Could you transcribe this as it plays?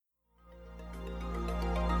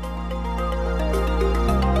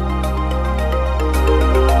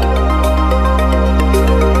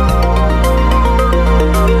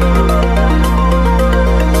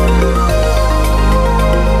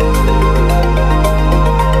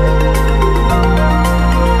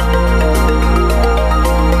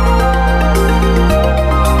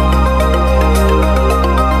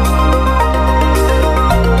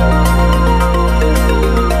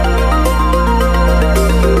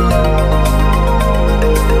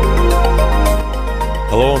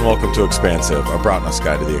welcome to Expansive. A Broughtness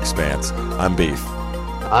Guide to the Expanse. I'm Beef.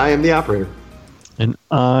 I am the operator. And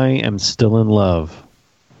I am still in love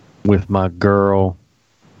with my girl.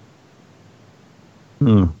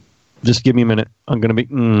 Just give me a minute. I'm going to be...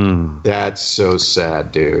 That's so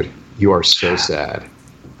sad, dude. You are so sad.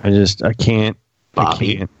 I can't.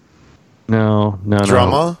 Bobby. I can't. No.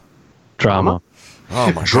 Drama? Drama. Oh,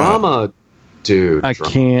 my God. Drama, dude. I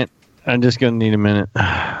can't. I'm just going to need a minute.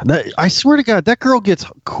 I swear to God, that girl gets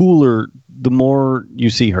cooler the more you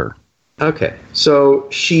see her. Okay, so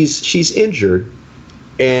she's injured,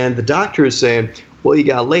 and the doctor is saying, well, you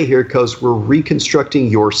got to lay here because we're reconstructing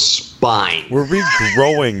your spine. We're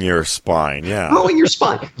regrowing your spine, yeah. Growing your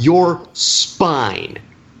spine. Your spine.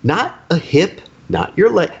 Not a hip, not your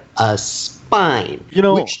leg, a spine.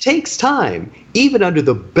 Which takes time, even under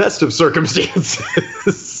the best of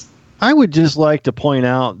circumstances. I would just like to point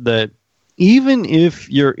out that even if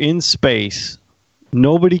you're in space,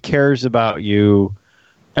 nobody cares about you.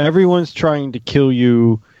 Everyone's trying to kill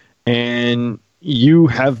you, and you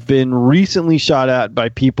have been recently shot at by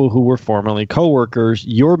people who were formerly coworkers.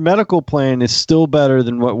 Your medical plan is still better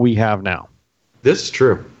than what we have now. This is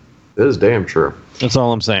true. This is damn true. That's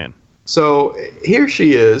all I'm saying. So here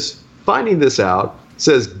she is, finding this out,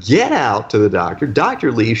 says, get out to the doctor.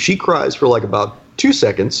 Doctor leaves. She cries for like about 2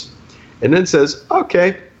 seconds, and then says,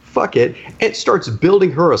 okay, fuck it, and starts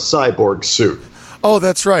building her a cyborg suit. Oh,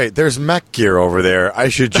 that's right. There's mech gear over there. I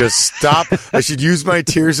should just stop. I should use my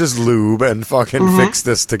tears as lube and fucking fix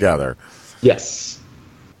this together. Yes.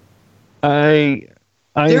 There's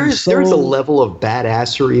a level of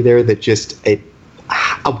badassery there that just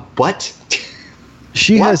what?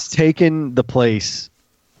 She has taken the place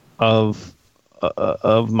of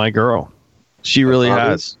my girl. She really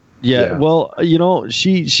has. Yeah. Well,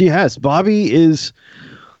 she has. Bobby is.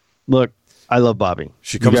 Look. I love Bobby.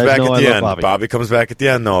 She comes back at the end. Bobby comes back at the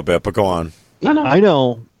end, though, a bit, but go on. No. I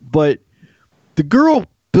know, but the girl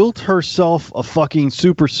built herself a fucking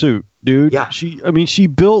super suit, dude. Yeah. She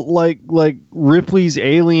built like Ripley's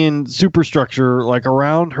alien superstructure, like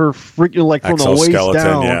around her freaking, like from the waist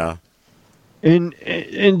down. Yeah. And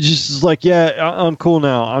just like, yeah, I'm cool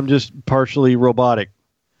now. I'm just partially robotic.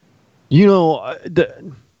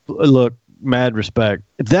 Look. Mad respect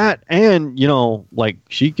that, and like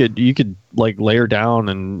you could like lay her down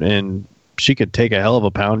and she could take a hell of a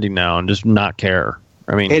pounding now and just not care.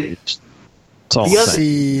 I mean, it's all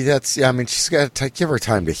she's got to give her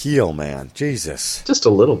time to heal, man. Jesus, just a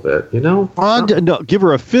little bit, no, give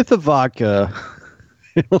her a fifth of vodka.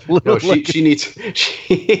 No, she needs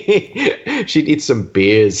some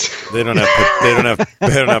beers. They don't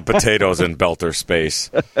have potatoes in Belter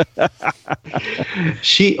space. But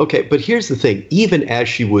here's the thing. Even as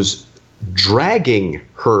she was dragging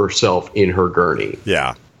herself in her gurney,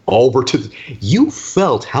 over to you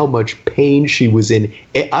felt how much pain she was in.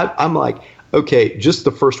 I'm like, okay, just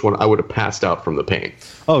the first one, I would have passed out from the pain.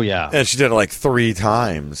 Oh yeah, and she did it like 3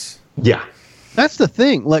 times. Yeah, that's the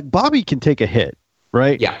thing. Like Bobby can take a hit.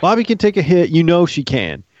 Right? Yeah. Bobby can take a hit. She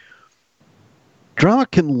can. Drama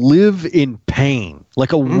can live in pain,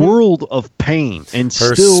 like a world of pain, and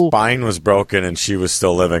her spine was broken and she was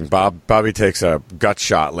still living. Bobby takes a gut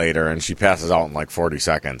shot later and she passes out in like 40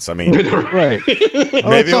 seconds. I mean, right?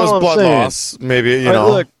 Maybe it was blood loss. Maybe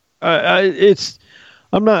Look, I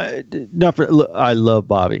love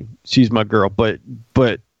Bobby. She's my girl, but.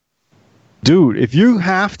 Dude, if you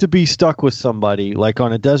have to be stuck with somebody, like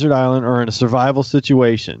on a desert island or in a survival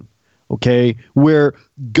situation, okay, where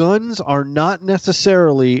guns are not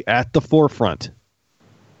necessarily at the forefront,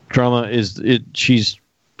 Drama she's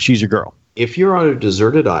your girl. If you're on a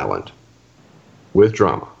deserted island with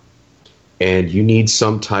Drama and you need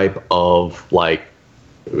some type of like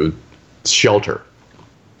shelter,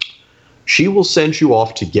 she will send you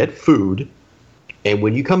off to get food, and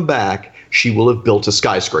when you come back, she will have built a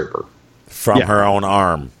skyscraper. From her own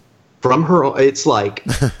arm. From her own, it's like,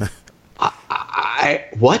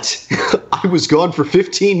 what? I was gone for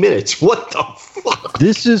 15 minutes. What the fuck?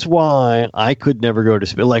 This is why I could never go to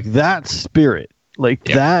space. Like that spirit,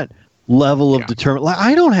 that level of determination. Like,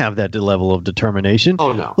 I don't have that level of determination.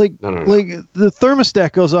 Oh, no. No. Like the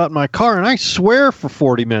thermostat goes out in my car and I swear for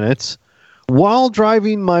 40 minutes while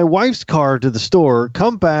driving my wife's car to the store,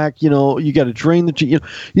 come back, you got to drain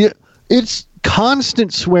it's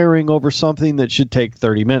constant swearing over something that should take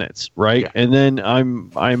 30 minutes, right? Yeah. And then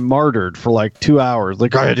I'm martyred for like 2 hours.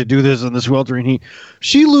 Like, I had to do this in this sweltering heat.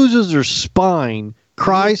 She loses her spine,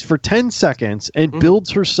 cries for 10 seconds, and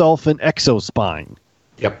builds herself an exospine.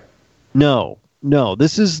 Yep. No,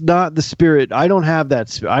 this is not the spirit. I don't have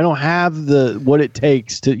that. I don't have what it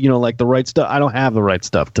takes to, like the right stuff. I don't have the right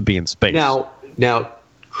stuff to be in space. Now,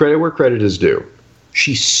 credit where credit is due.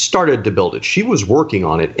 She started to build it. She was working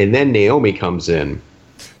on it, and then Naomi comes in.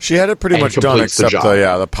 She had it pretty And much done, completes the except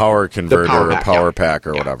job. the power converter power or pack, power yeah. pack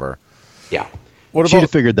or Yeah. whatever. Yeah. What She'd about?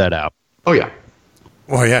 have figured that out. Oh, yeah.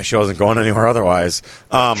 Well, yeah, she wasn't going anywhere otherwise.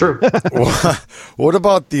 Sure. What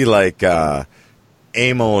about the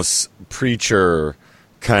Amos preacher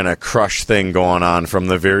kind of crush thing going on from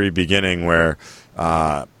the very beginning, where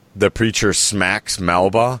the preacher smacks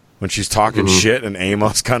Melba when she's talking shit, and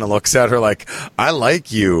Amos kind of looks at her like, "I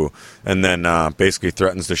like you," and then basically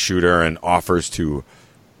threatens to shoot her and offers to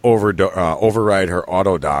override her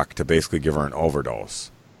auto doc to basically give her an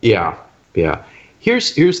overdose. Yeah. Yeah.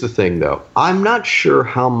 Here's the thing, though. I'm not sure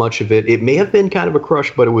how much of it may have been kind of a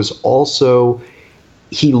crush, but it was also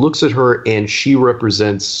he looks at her and she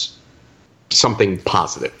represents something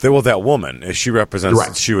positive. Well, that woman, she represents.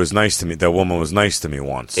 Right. She was nice to me. That woman was nice to me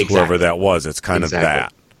once. Exactly. Whoever that was, it's kind of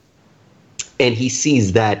that. And he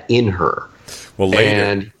sees that in her. Well,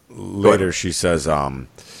 And- later she says,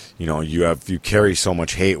 you carry so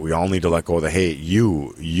much hate. We all need to let go of the hate.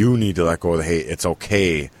 You need to let go of the hate. It's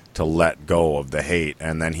okay to let go of the hate.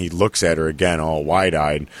 And then he looks at her again, all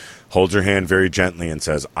wide-eyed, holds her hand very gently, and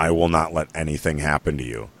says, "I will not let anything happen to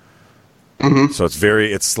you." Mm-hmm. So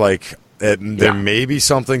it's like there may be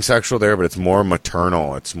something sexual there, but it's more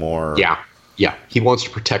maternal. It's more Yeah. He wants to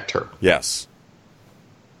protect her. yes.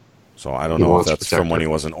 So I don't He know if wants to that's protect from when her.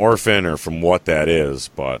 he was an orphan or from what that is,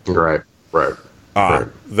 but Right.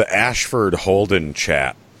 the Ashford Holden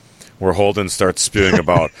chat, where Holden starts spewing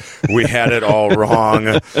about we had it all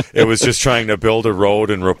wrong. It was just trying to build a road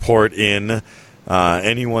and report in.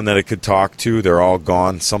 Anyone that it could talk to, they're all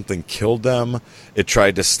gone. Something killed them. It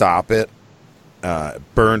tried to stop it.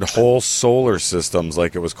 Burned whole solar systems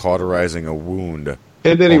like it was cauterizing a wound.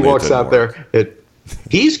 And then he Only it walks didn't out work. there.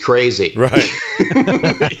 He's crazy. Right.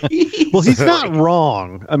 Well, he's not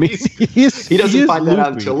wrong. I mean, he doesn't find that out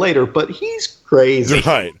loopy. until later, but he's crazy.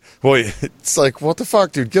 Right. Well, it's like, what the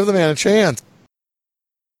fuck, dude? Give the man a chance.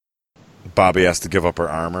 Bobby has to give up her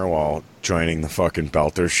armor while joining the fucking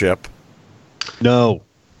Belter ship. No.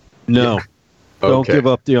 Don't Okay. give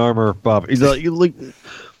up the armor, Bob.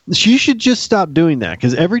 She should just stop doing that,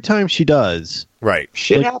 because every time she does, Right.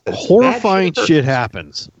 Shit happens. horrifying Bad shit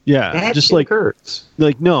happens. Yeah, Bad just shit like hurts.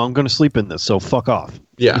 no, I'm going to sleep in this, so fuck off.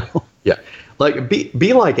 Yeah. Yeah. Like be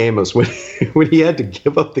like Amos when he had to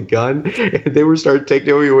give up the gun and they were starting to take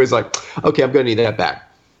it over. He was like, "Okay, I'm gonna need that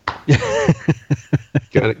back.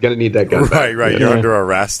 gonna need that gun back." Right. Yeah. You're under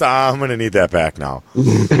arrest. I'm going to need that back now.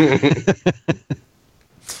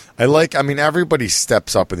 Everybody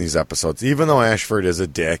steps up in these episodes, even though Ashford is a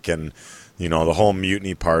dick and, the whole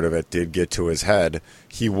mutiny part of it did get to his head.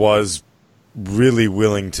 He was really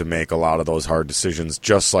willing to make a lot of those hard decisions,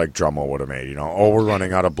 just like Drummel would have made. We're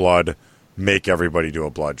running out of blood. Make everybody do a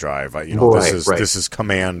blood drive. Right. This is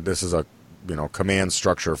command. This is a command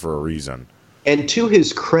structure for a reason. And to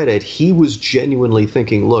his credit, he was genuinely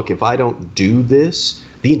thinking, "Look, if I don't do this,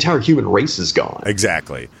 the entire human race is gone."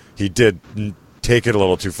 Exactly. He did take it a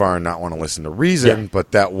little too far and not want to listen to reason,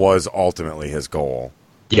 but that was ultimately his goal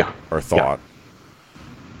Yeah. or thought.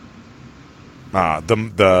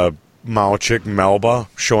 The Mao chick Melba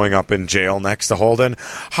showing up in jail next to Holden.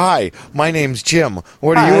 "Hi, my name's Jim.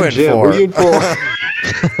 What are you in Jim, for?" what are you in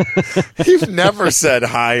for? You've never said,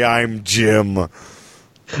 "Hi, I'm Jim."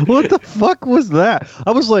 What the fuck was that?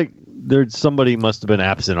 I was like, somebody must have been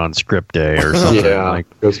absent on script day or something. Yeah. Like,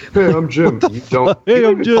 He goes, "Hey, I'm Jim." You don't, Hey, you don't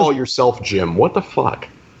I'm even Jim. call yourself Jim. What the fuck?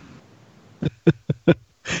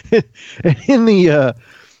 in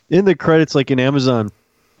the credits, like in Amazon,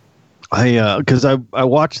 because I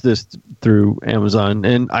watched this through Amazon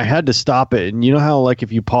and I had to stop it. And you know how, like,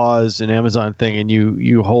 if you pause an Amazon thing and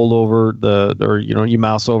you hold over you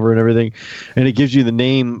mouse over and everything, and it gives you the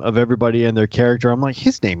name of everybody and their character. I'm like,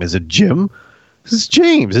 his name isn't Jim. This is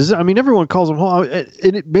James. Everyone calls him home,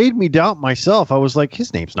 and it made me doubt myself. I was like,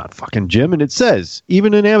 his name's not fucking Jim. And it says,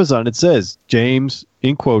 even in Amazon, it says James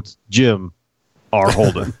in quotes Jim R.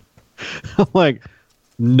 Holden. I'm like,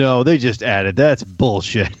 no, they just added. That's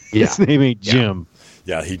bullshit. Yeah. His name ain't Jim.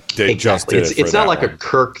 Yeah, they just did it. It's not like a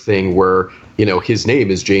Kirk thing where his name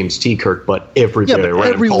is James T. Kirk, but everybody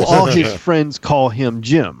around him calls all him his friends call him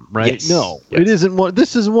Jim, right? Yes. No, Yes. it isn't one.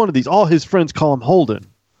 This isn't one of these. All his friends call him Holden.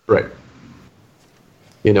 Right.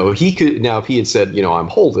 He could now if he had said, "I'm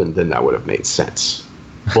Holden," then that would have made sense.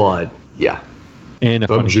 But yeah, And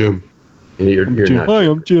if I'm Jim. And you're Jim. not. Hi,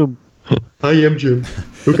 I'm Jim. I am Jim.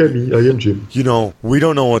 Look at me. I am Jim. we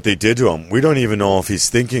don't know what they did to him. We don't even know if he's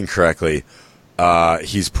thinking correctly.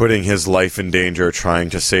 He's putting his life in danger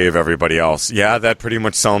trying to save everybody else. Yeah, that pretty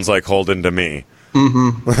much sounds like Holden to me.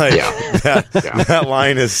 Mm-hmm. Like, Yeah. that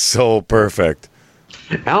line is so perfect.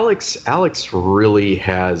 Alex really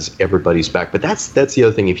has everybody's back, but that's the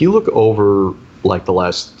other thing. If you look over like the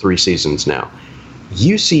last 3 seasons now,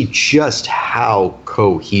 you see just how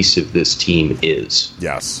cohesive this team is.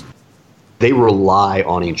 Yes. They rely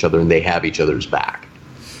on each other and they have each other's back.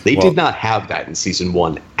 They did not have that in season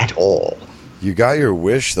 1 at all. You got your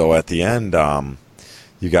wish though at the end.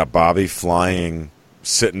 You got Bobby flying,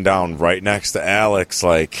 sitting down right next to Alex,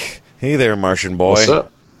 like, "Hey there, Martian boy." What's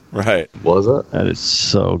up? Right. Was it? That is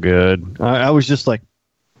so good. I was just like,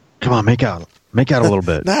 come on, make out a little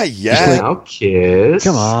bit. Not yet. Now kiss.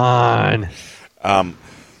 Come on.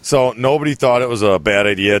 So nobody thought it was a bad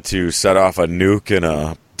idea to set off a nuke in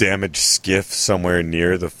a damaged skiff somewhere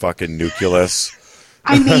near the fucking nucleus.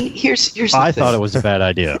 I mean, here's the I thing. thought it was a bad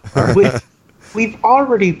idea. We've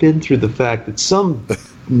already been through the fact that some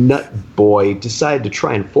nut boy decided to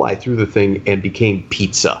try and fly through the thing and became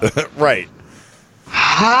pizza. Right.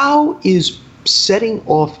 How is setting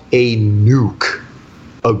off a nuke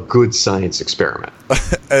a good science experiment?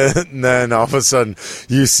 And then all of a sudden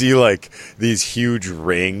you see like these huge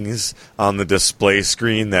rings on the display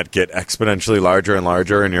screen that get exponentially larger and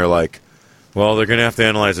larger, and you're like, well, they're going to have to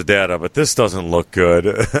analyze the data, but this doesn't look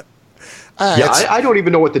good. I don't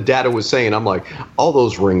even know what the data was saying. I'm like, all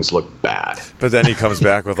those rings look bad. But then he comes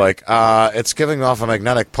back with like, it's giving off a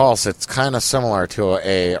magnetic pulse. It's kind of similar to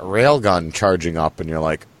a railgun charging up, and you're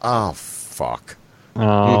like, oh, fuck.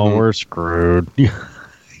 Oh, we're screwed.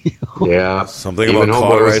 Yeah. Something Even about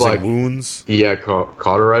Homeboy was cauterizing like, wounds. Yeah,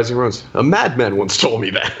 cauterizing wounds. A madman once told me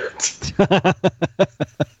that.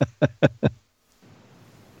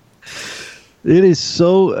 It is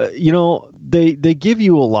so, they give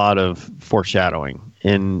you a lot of foreshadowing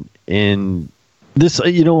in this,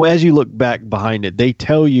 as you look back behind it, they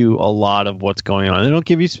tell you a lot of what's going on. They don't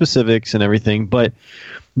give you specifics and everything, but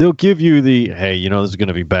they'll give you hey, this is going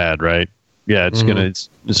to be bad, right? Yeah,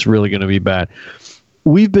 it's really going to be bad.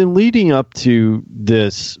 We've been leading up to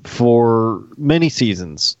this for many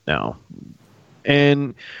seasons now,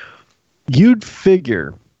 and you'd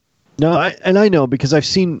figure. No, I know because I've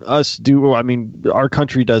seen us do. I mean, our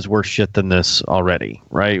country does worse shit than this already,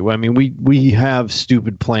 right? I mean, we have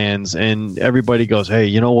stupid plans, and everybody goes, "Hey,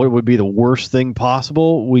 you know what would be the worst thing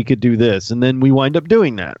possible? We could do this," and then we wind up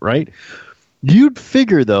doing that, right? You'd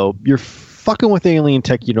figure, though, you're fucking with alien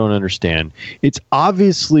tech you don't understand. It's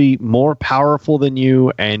obviously more powerful than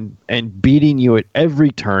you and beating you at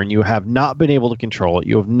every turn. You have not been able to control it.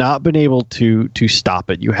 You have not been able to stop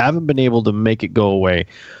it. You haven't been able to make it go away.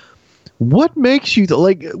 What makes you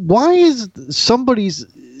why is somebody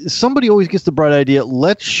always gets the bright idea,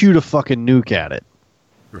 let's shoot a fucking nuke at it?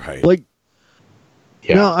 Right.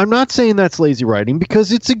 Yeah. No, I'm not saying that's lazy writing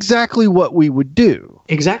because it's exactly what we would do.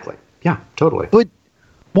 Exactly. Yeah, totally. But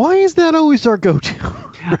why is that always our go-to?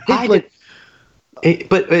 Right?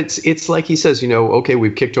 But it's like he says, okay,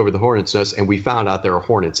 we've kicked over the hornet's nest and we found out there are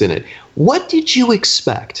hornets in it. What did you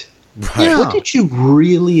expect? Right. Yeah. What did you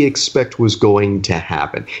really expect was going to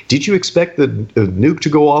happen? Did you expect the nuke to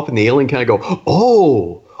go off and the alien kind of go,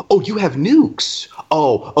 oh, you have nukes.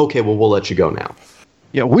 Oh, okay, well, we'll let you go now.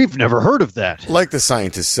 Yeah, we've never heard of that. Like the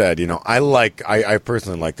scientist said, I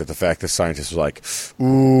personally like that the fact the scientist was like,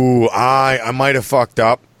 ooh, I might have fucked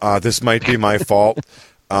up. This might be my fault.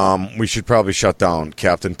 We should probably shut down,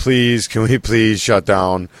 Captain. Please, can we please shut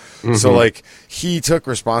down? Mm-hmm. So, he took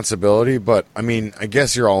responsibility, but, I mean, I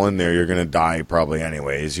guess you're all in there. You're going to die probably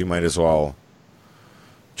anyways. You might as well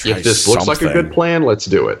try If this something. looks like a good plan, let's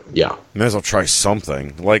do it. Yeah. Might as well try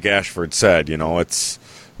something. Like Ashford said, it's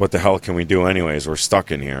what the hell can we do anyways? We're stuck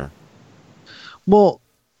in here. Well,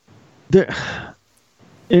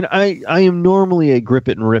 and I am normally a grip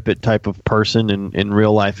it and rip it type of person in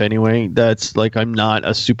real life anyway. That's I'm not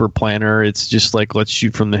a super planner. It's just let's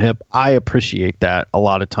shoot from the hip. I appreciate that a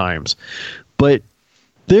lot of times. But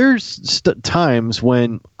there's times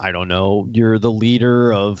when, I don't know, you're the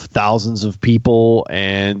leader of thousands of people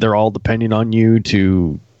and they're all depending on you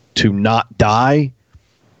to not die.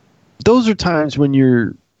 Those are times when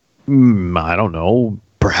you're, I don't know,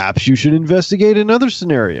 perhaps you should investigate another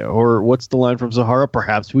scenario. Or what's the line from Sahara?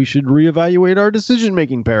 Perhaps we should reevaluate our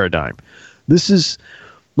decision-making paradigm. This is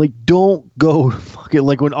don't go fucking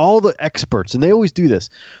when all the experts, and they always do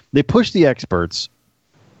this, they push the experts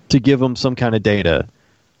to give them some kind of data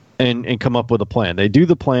and come up with a plan. They do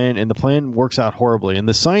the plan, and the plan works out horribly. And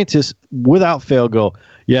the scientists, without fail, go,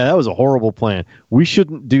 yeah, that was a horrible plan. We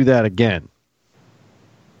shouldn't do that again.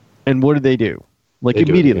 And what do? They do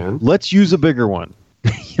immediately. Let's use a bigger one.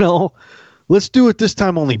 Let's do it this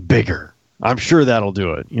time, only bigger. I'm sure that'll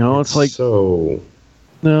do it. It's so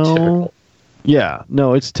no. typical. Yeah,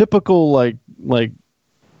 no, it's typical like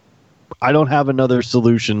I don't have another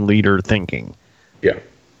solution leader thinking. Yeah.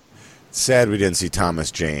 Sad we didn't see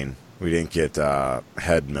Thomas Jane. We didn't get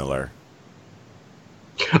Head Miller.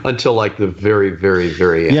 Until like the very, very,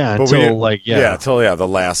 very end. Yeah, But we until didn't- until the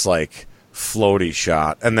last like floaty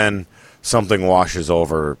shot, and then something washes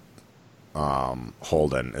over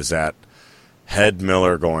Holden. Is that Head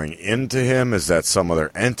Miller going into him? Is that some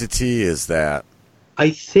other entity? Is that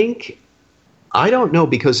I don't know,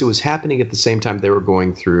 because it was happening at the same time they were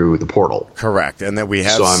going through the portal. correct? And that we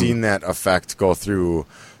have So seen that effect go through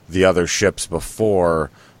the other ships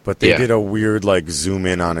before, but they Yeah. did a weird like zoom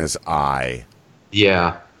in on his eye.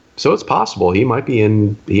 Yeah. So it's possible he might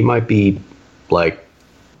be like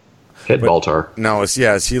Head Baltar. Now, is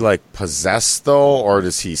he like possessed though, or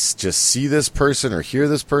does he just see this person or hear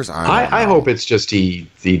this person? I hope it's just he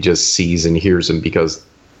just sees and hears him, because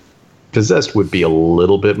possessed would be a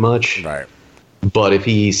little bit much. Right. But if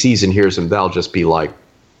he sees and hears him, that'll just be like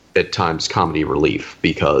at times comedy relief,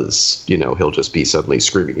 because he'll just be suddenly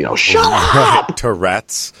screaming, shut up!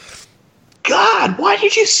 Tourette's. God, why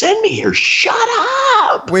did you send me here? Shut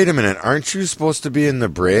up! Wait a minute, aren't you supposed to be in the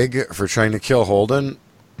brig for trying to kill Holden?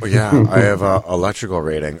 Oh, yeah, I have a electrical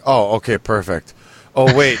rating. Oh, okay, perfect.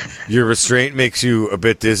 Oh, wait, your restraint makes you a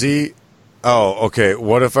bit dizzy? Oh, okay,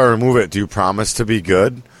 what if I remove it? Do you promise to be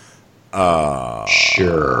good?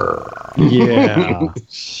 Sure. Yeah.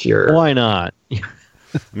 Sure. Why not? I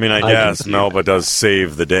mean, I can guess see Melba does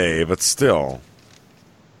save the day, but still.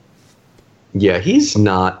 Yeah, he's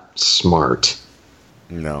not smart.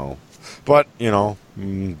 No. But,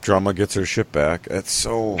 Drumma gets her ship back. It's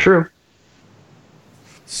so True.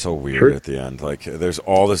 so weird True. at the end. Like, there's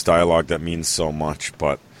all this dialogue that means so much,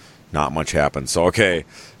 but not much happens. So, okay,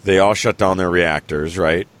 they all shut down their reactors,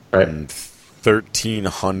 right? Right. And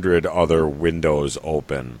 1,300 other windows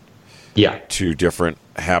open Yeah. to different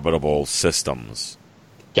habitable systems.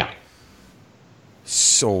 Yeah.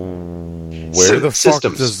 So, where the fuck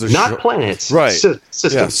systems, does the not show... planets, Right.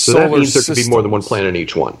 systems. Yeah, so that solar means there could be more than one systems. planet in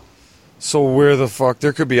each one. So where the fuck...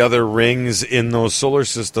 There could be other rings in those solar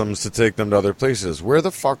systems to take them to other places. Where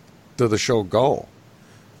the fuck did the show go?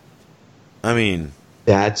 I mean...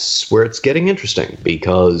 That's where it's getting interesting,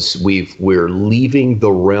 because we're leaving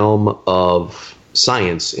the realm of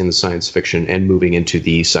science in the science fiction and moving into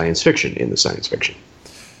the science fiction in the science fiction.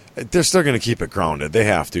 They're still going to keep it grounded. They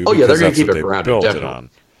have to. Oh, yeah, they're because gonna that's keep what it they grounded, built definitely. it on.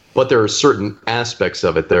 But there are certain aspects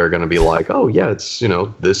of it that are going to be like, oh yeah, it's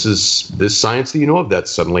this science that you know of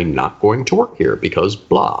that's suddenly not going to work here because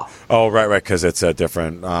blah. Oh, right, because it's a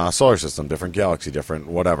different solar system, different galaxy, different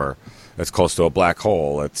whatever. It's close to a black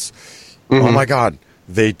hole. It's oh my god,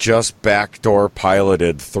 they just backdoor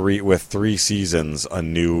piloted with 3 seasons a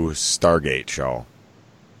new Stargate show.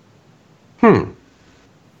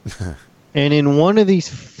 And in one of these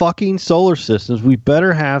fucking solar systems, we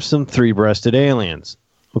better have some 3-breasted aliens.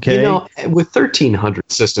 Okay? With 1,300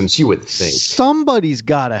 systems, you would think Somebody's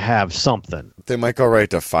got to have something. They might go right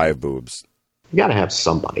to 5 boobs. you got to have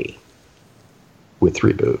somebody with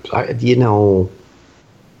 3 boobs.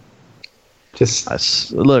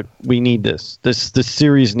 Just Look, we need this. This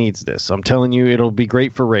series needs this. I'm telling you, it'll be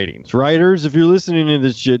great for ratings. Writers, if you're listening to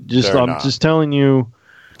this shit, They're I'm not. just telling you.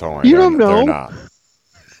 Don't worry. You they're- don't know. They're not.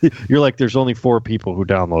 You're like, there's only 4 people who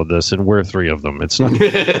download this, and we're 3 of them. It's not.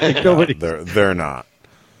 like, nobody. They're not.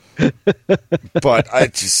 But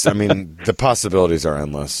I mean, the possibilities are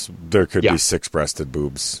endless. There could Yeah. be 6-breasted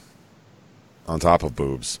boobs on top of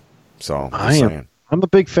boobs. So I'm a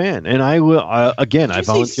big fan, and I will. Again, I Did you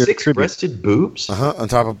say volunteer tribute. 6-breasted boobs. on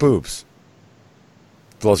top of boobs.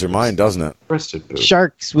 Blows your mind, doesn't it? Breasted boobs.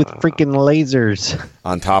 Sharks with freaking lasers.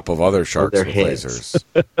 On top of other sharks their with heads.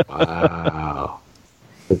 lasers. Wow.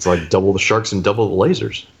 It's like double the sharks and double the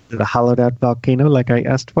lasers. The hollowed out volcano, like I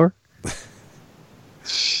asked for.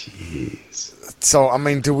 Jeez. So I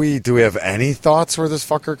mean, do we have any thoughts where this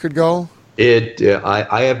fucker could go?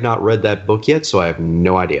 I have not read that book yet, so I have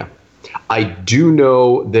no idea. I do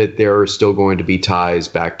know that there are still going to be ties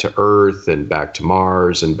back to Earth and back to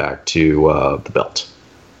Mars and back to the Belt.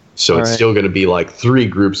 So it's right. still going to be like 3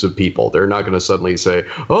 groups of people. They're not going to suddenly say,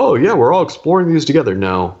 "Oh yeah, we're all exploring these together."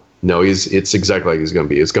 No, it's exactly like it's going to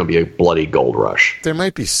be. It's going to be a bloody gold rush. There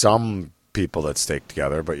might be some people that stake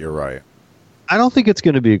together, but you're right. I don't think it's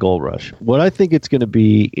going to be a gold rush. What I think it's going to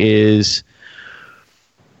be is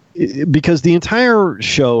because the entire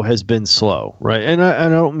show has been slow, right? And I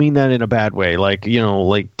don't mean that in a bad way, like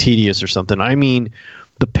tedious or something. I mean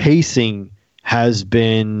the pacing has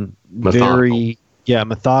been very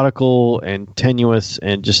methodical and tenuous,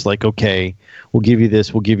 and just like, okay, we'll give you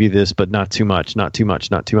this, but not too much, not too much,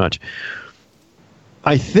 not too much.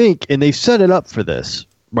 I think, and they've set it up for this,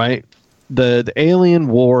 right? The alien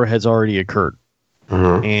war has already occurred,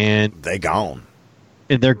 and They gone.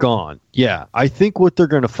 they're gone. Yeah, I think what they're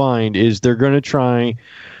going to find is they're going to try,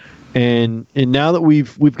 and now that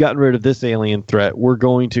we've gotten rid of this alien threat, we're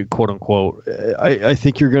going to quote unquote. I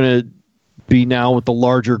think you're going to be now with the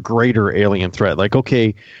larger, greater alien threat. Like,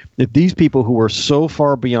 okay, if these people who are so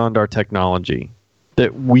far beyond our technology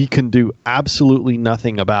that we can do absolutely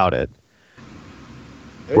nothing about it,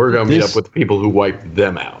 We're going to meet up with the people who wiped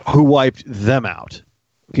them out. who wiped them out.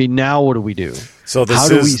 Okay, now what do we do? So How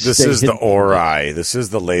do we this stay is the hidden? Ori. This is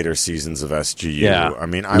the later seasons of SGU. Yeah. I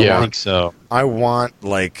mean, I think so. I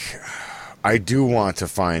do want to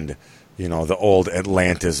find, the old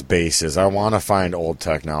Atlantis bases. I want to find old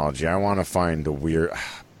technology. I want to find the weird.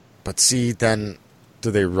 But see, then do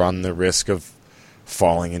they run the risk of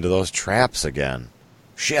falling into those traps again?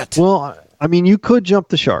 Shit. Well, I mean, you could jump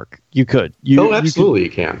the shark. You could. Absolutely, you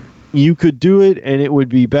can. You could do it, and it would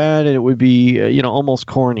be bad, and it would be almost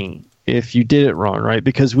corny if you did it wrong, right?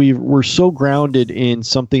 Because we're so grounded in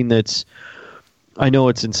something that's, I know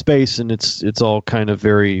it's in space and it's all kind of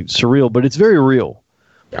very surreal, but it's very real.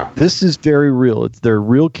 Yeah. This is very real. They're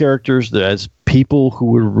real characters that, as people who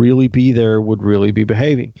would really be there, would really be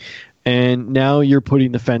behaving. And now you're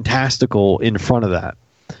putting the fantastical in front of that.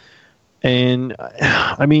 And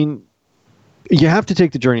I mean, you have to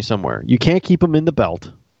take the journey somewhere. You can't keep them in the belt.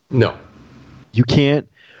 No. You can't,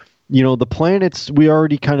 the planets, we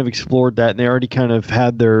already kind of explored that, and they already kind of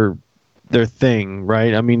had their thing,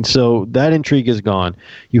 right? I mean, so that intrigue is gone.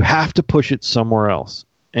 You have to push it somewhere else.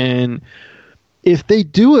 And if they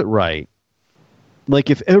do it right, like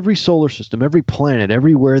if every solar system, every planet,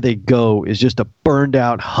 everywhere they go is just a burned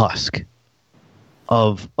out husk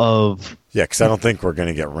of Yeah, because I don't think we're going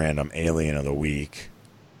to get random alien of the week.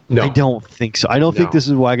 No. I don't think so. I don't think this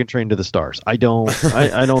is Wagon Train to the Stars. I don't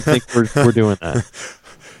think we're doing that.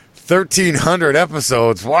 1,300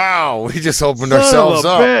 episodes. Wow, we just opened Son ourselves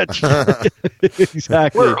of a up. bitch.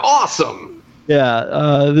 Exactly. We're awesome.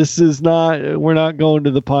 Yeah, this is not. We're not going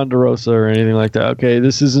to the Ponderosa or anything like that. Okay,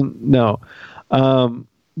 this isn't. No,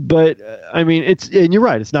 but I mean, and you're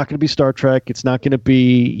right. It's not going to be Star Trek. It's not going to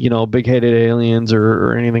be big-headed aliens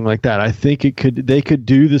or anything like that. I think they could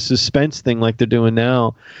do the suspense thing like they're doing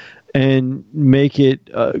now, and make it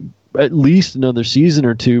at least another season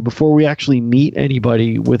or two before we actually meet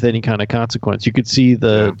anybody with any kind of consequence. You could see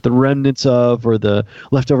the remnants of, or the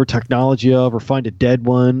leftover technology of, or find a dead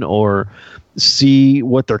one, or see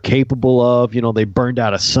what they're capable of. They burned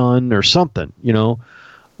out a sun or something.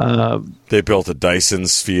 They built a Dyson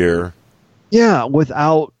sphere. Yeah,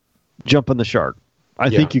 without jumping the shark. I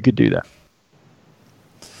think you could do that.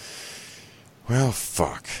 Well,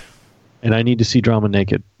 fuck. And I need to see Drama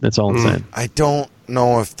naked. That's all I'm saying. I don't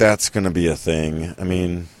know if that's going to be a thing. I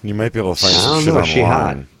mean, you might be able to find some I shit don't know. She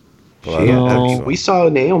online. hot. We saw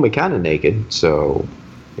Naomi kind of naked, so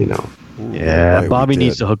Yeah, right, Bobby we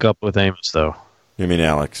needs did. to hook up with Amos, though. You mean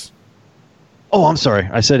Alex? Oh, I'm sorry.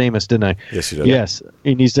 I said Amos, didn't I? Yes, you did. Yes,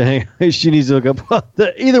 he needs to hang. She needs to hook up.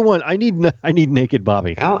 Either one. I need naked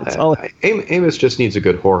Bobby. That's all. Amos just needs a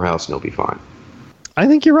good whorehouse, and he'll be fine. I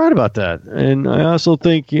think you're right about that, and I also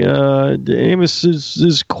think Amos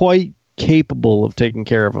is quite capable of taking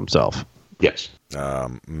care of himself. Yes.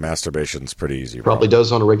 Masturbation's pretty easy. Probably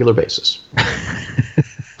does on a regular basis.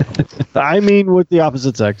 I mean, with the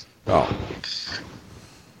opposite sex, Oh,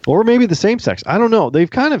 or maybe the same sex. I don't know. They've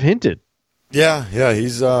kind of hinted. yeah. He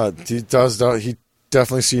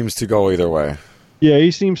definitely seems to go either way. Yeah,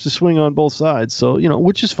 he seems to swing on both sides, so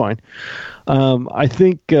which is fine. I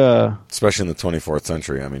think, Especially in the 24th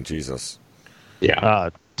century. I mean, Jesus. Yeah.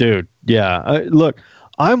 dude, yeah. Look,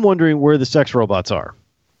 I'm wondering where the sex robots are.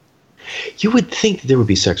 You would think there would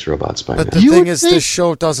be sex robots by But now. the You thing would is, think- this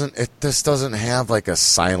show doesn't have like a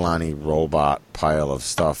Cylon-y robot pile of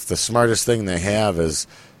stuff. The smartest thing they have is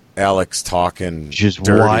Alex talking Which is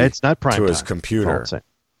dirty why it's not prime to his time. computer That's all I'm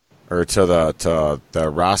saying. or to the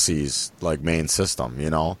Rossi's like main system,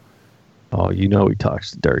 Oh, he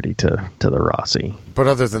talks dirty to the Rossi. But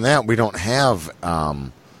other than that, we don't have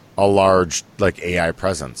a large like AI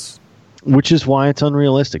presence. Which is why it's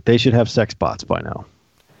unrealistic. They should have sex bots by now.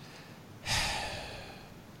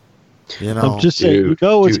 I'm just saying,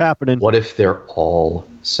 it's happening. What if they're all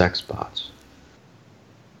sex bots?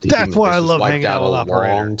 The That's human why I race was love wiped hanging out a with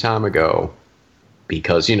Operator. long time ago,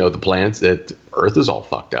 because the planets that Earth is all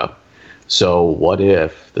fucked up. So what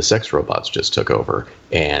if the sex robots just took over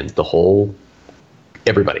and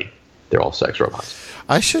everybody, they're all sex robots?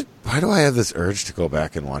 Why do I have this urge to go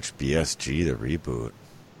back and watch BSG the reboot?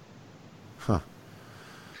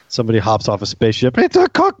 Somebody hops off a spaceship. It's a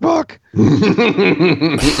cookbook. All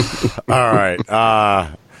right.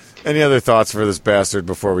 Any other thoughts for this bastard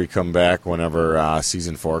before we come back whenever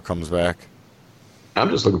season 4 comes back? I'm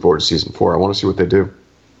just looking forward to season 4. I want to see what they do.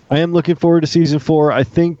 I am looking forward to season 4. I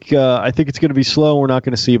think it's going to be slow. We're not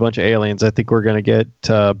going to see a bunch of aliens. I think we're going to get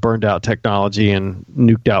burned out technology and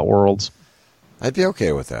nuked out worlds. I'd be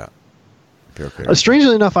okay with that.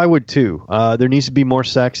 Strangely enough, I would too. There needs to be more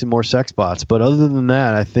sex and more sex bots. But other than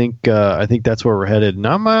that, I think that's where we're headed, and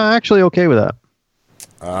I'm actually okay with that.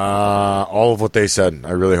 All of what they said.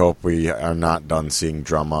 I really hope we are not done seeing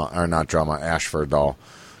Ashford though,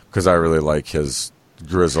 because I really like his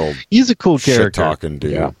grizzled. He's a cool character, shit-talking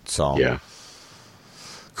dude. Yeah. So yeah,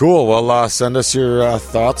 cool. Well, send us your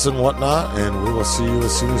thoughts and whatnot, and we will see you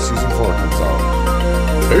as soon as season 4 comes out.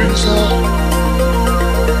 peace.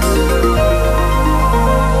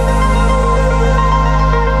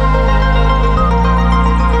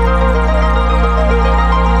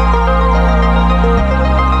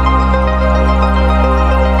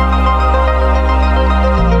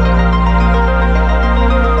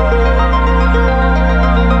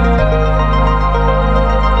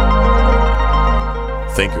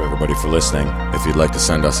 Thank you, everybody, for listening. If you'd like to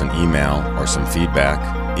send us an email or some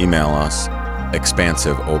feedback, email us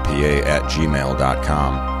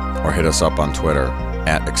expansiveopa@gmail.com or hit us up on Twitter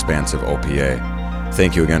 @expansiveopa.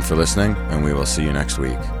 Thank you again for listening, and we will see you next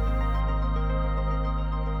week.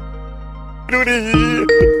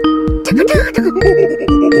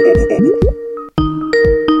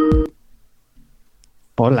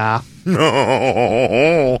 Hola.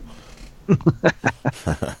 No.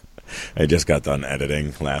 I just got done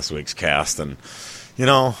editing last week's cast, and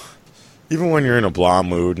even when you're in a blah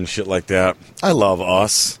mood and shit like that, I love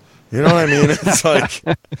us. You know what I mean? It's like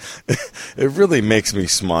it really makes me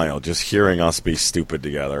smile just hearing us be stupid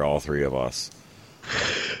together, all three of us.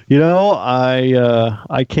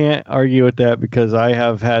 I can't argue with that because I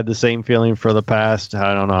have had the same feeling for the past,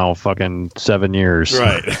 I don't know, fucking 7 years.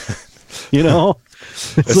 Right.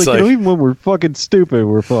 It's like even when we're fucking stupid,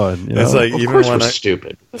 we're fun. It's like Of even course when we're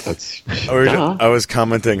stupid. That's I was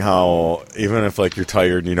commenting how even if you're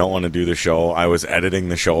tired and you don't want to do the show, I was editing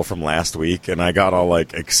the show from last week and I got all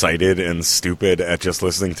excited and stupid at just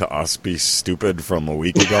listening to us be stupid from a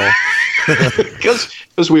week ago.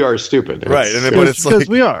 Because we are stupid, right? But it's like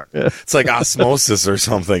we are. Yeah. It's like osmosis or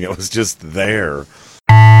something. It was just there.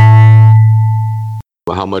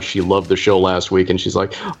 How much she loved the show last week, and she's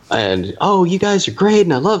like, you guys are great,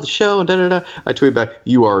 and I love the show, and da-da-da. I tweet back,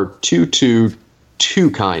 you are too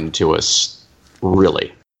kind to us,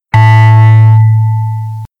 really. Yeah,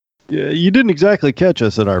 you didn't exactly catch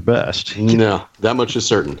us at our best. No, that much is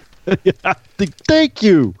certain. Yeah, thank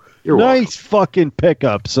you. You're nice fucking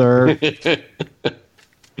pickup, sir.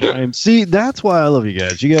 See, that's why I love you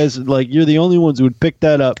guys. You guys, you're the only ones who would pick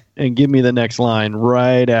that up and give me the next line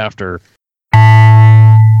right after.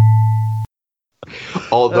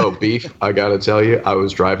 Although, Beef, I gotta tell you, I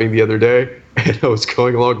was driving the other day, and I was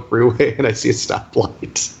going along the freeway, and I see a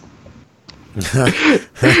stoplight.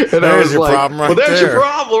 And I was your like, problem right well, there's there. your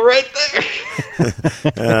problem right there.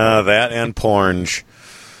 That and pornge.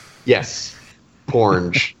 Yes,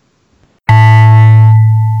 pornge.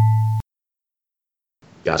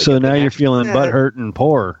 So now you're feeling butthurt and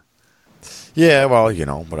poor. Yeah, well,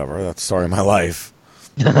 whatever. That's the story of my life.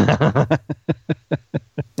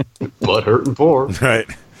 Butt hurt and poor. Right.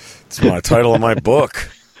 It's my title of my book.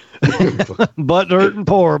 Butt hurt and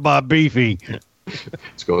poor by Beefy.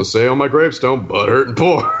 It's going to say on my gravestone, butt hurt and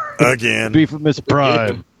poor. Again. Beef with Miss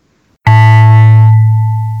Prime.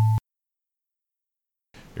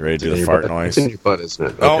 You ready to do the fart noise? It's in your butt, isn't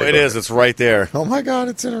it? Oh, Okay, it is. It's right there. Oh, my God.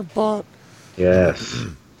 It's in her butt. Yes.